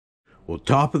Well,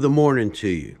 top of the morning to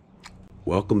you.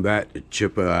 Welcome back to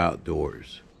Chippo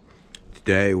Outdoors.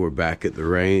 Today we're back at the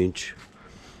range.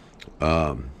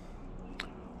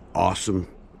 Awesome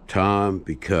time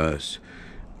because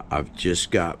I've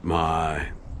just got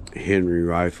my Henry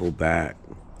rifle back.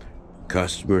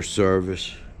 Customer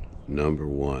service, number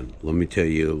one. Let me tell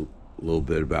you a little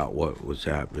bit about what was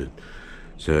happening.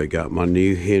 So I got my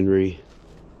new Henry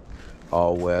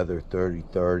all-weather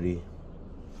 30-30.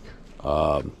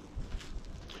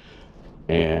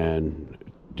 And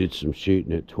did some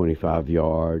shooting at 25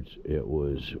 yards. It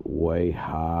was way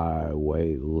high,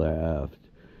 way left.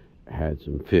 Had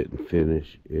some fit and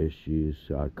finish issues,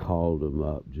 so I called them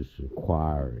up just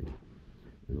inquiring.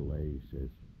 And the lady says,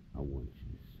 I want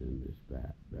you to send this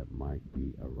back. That might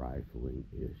be a rifling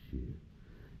issue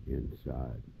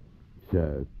inside.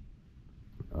 So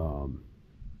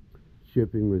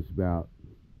shipping was about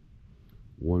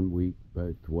 1 week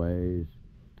both ways,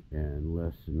 and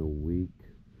less than a week.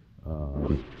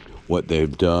 What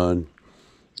they've done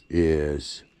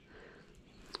is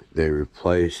they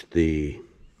replaced the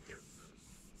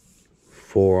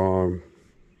forearm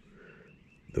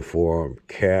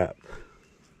cap,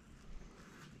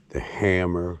 the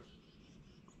hammer,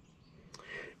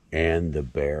 and the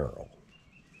barrel.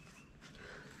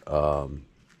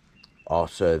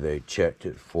 Also, they checked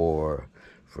it for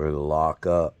the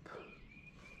lockup.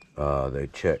 They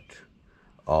checked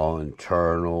all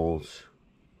internals.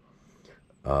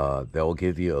 They'll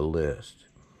give you a list.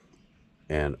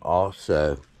 And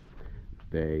also,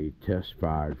 they test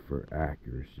fired for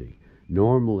accuracy.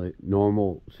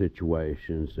 Normal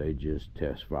situations, they just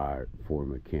test fired for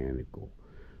mechanical.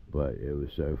 But it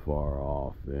was so far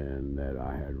off and that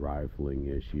I had rifling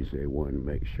issues, they wanted to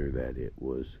make sure that it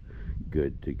was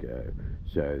good to go.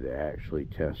 So they actually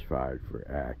test fired for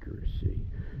accuracy.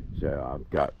 So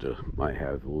might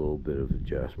have a little bit of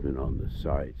adjustment on the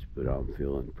sights, but I'm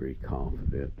feeling pretty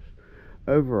confident.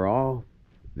 Overall,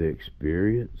 the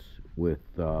experience with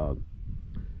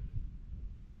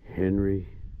Henry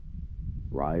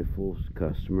Rifles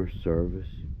customer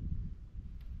service,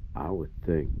 I would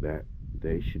think that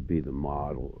they should be the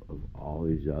model of all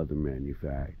these other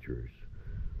manufacturers.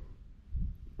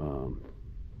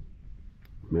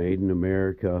 Made in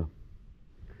America.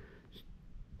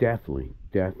 Definitely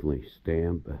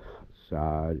stand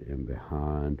beside and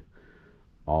behind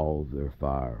all of their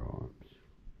firearms.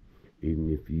 Even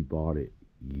if you bought it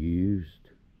used,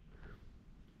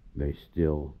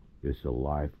 it's a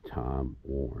lifetime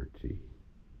warranty.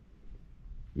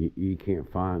 You can't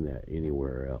find that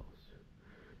anywhere else.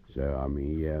 So, I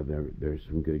mean, yeah, there's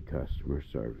some good customer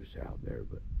service out there,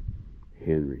 but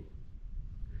Henry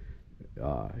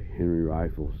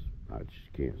Rifles, I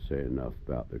just can't say enough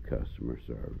about their customer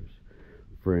service.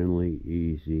 Friendly,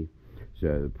 easy.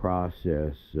 So the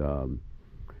process,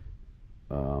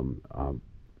 I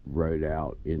wrote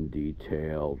out in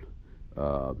detail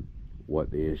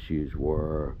what the issues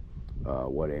were,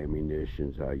 what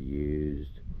ammunitions I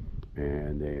used,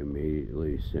 and they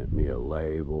immediately sent me a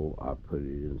label. I put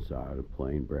it inside a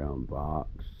plain brown box,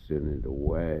 sent it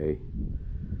away,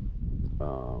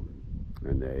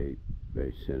 and they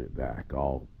sent it back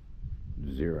all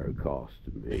zero cost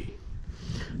to me.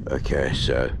 Okay,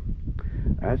 so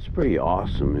that's pretty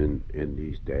awesome in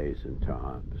these days and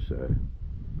times. So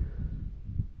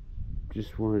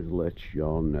just wanted to let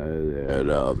y'all know that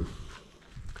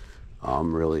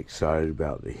I'm really excited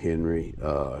about the Henry.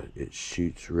 It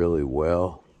shoots really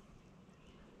well,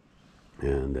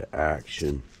 and the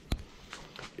action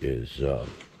is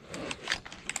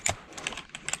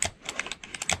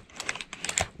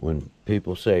when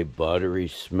people say buttery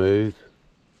smooth,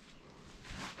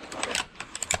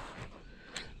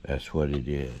 that's what it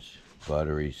is,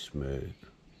 buttery smooth.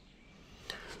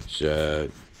 So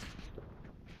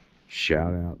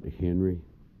shout out to Henry,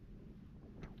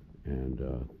 and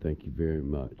thank you very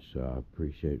much. I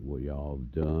appreciate what y'all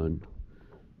have done.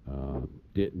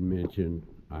 Didn't mention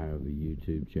I have a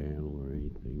YouTube channel or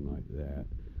anything like that.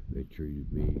 They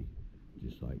treated me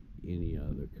just like any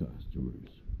other customers.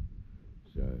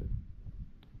 So,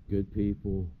 good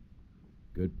people,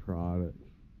 good product,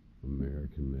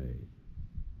 American made.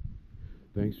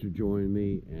 Thanks for joining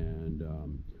me, and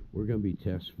we're going to be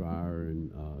test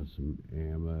firing some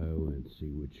ammo and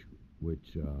see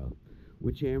which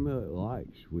ammo it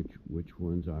likes, which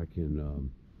ones I can.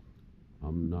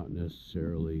 I'm not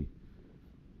necessarily.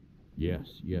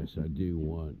 Yes, I do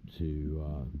want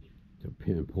to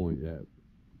pinpoint that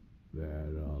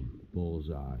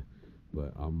bullseye,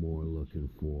 but I'm more looking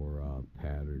for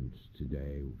patterns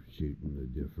today, shooting the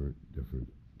different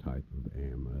type of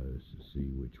ammos to see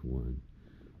which one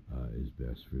is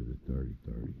best for the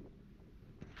 30-30.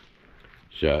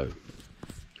 So,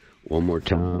 one more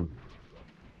time.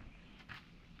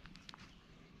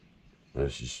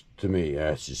 That's just, to me,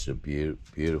 that's just a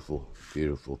beautiful,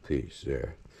 beautiful piece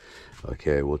there.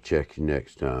 Okay, we'll check you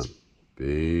next time.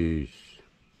 Peace.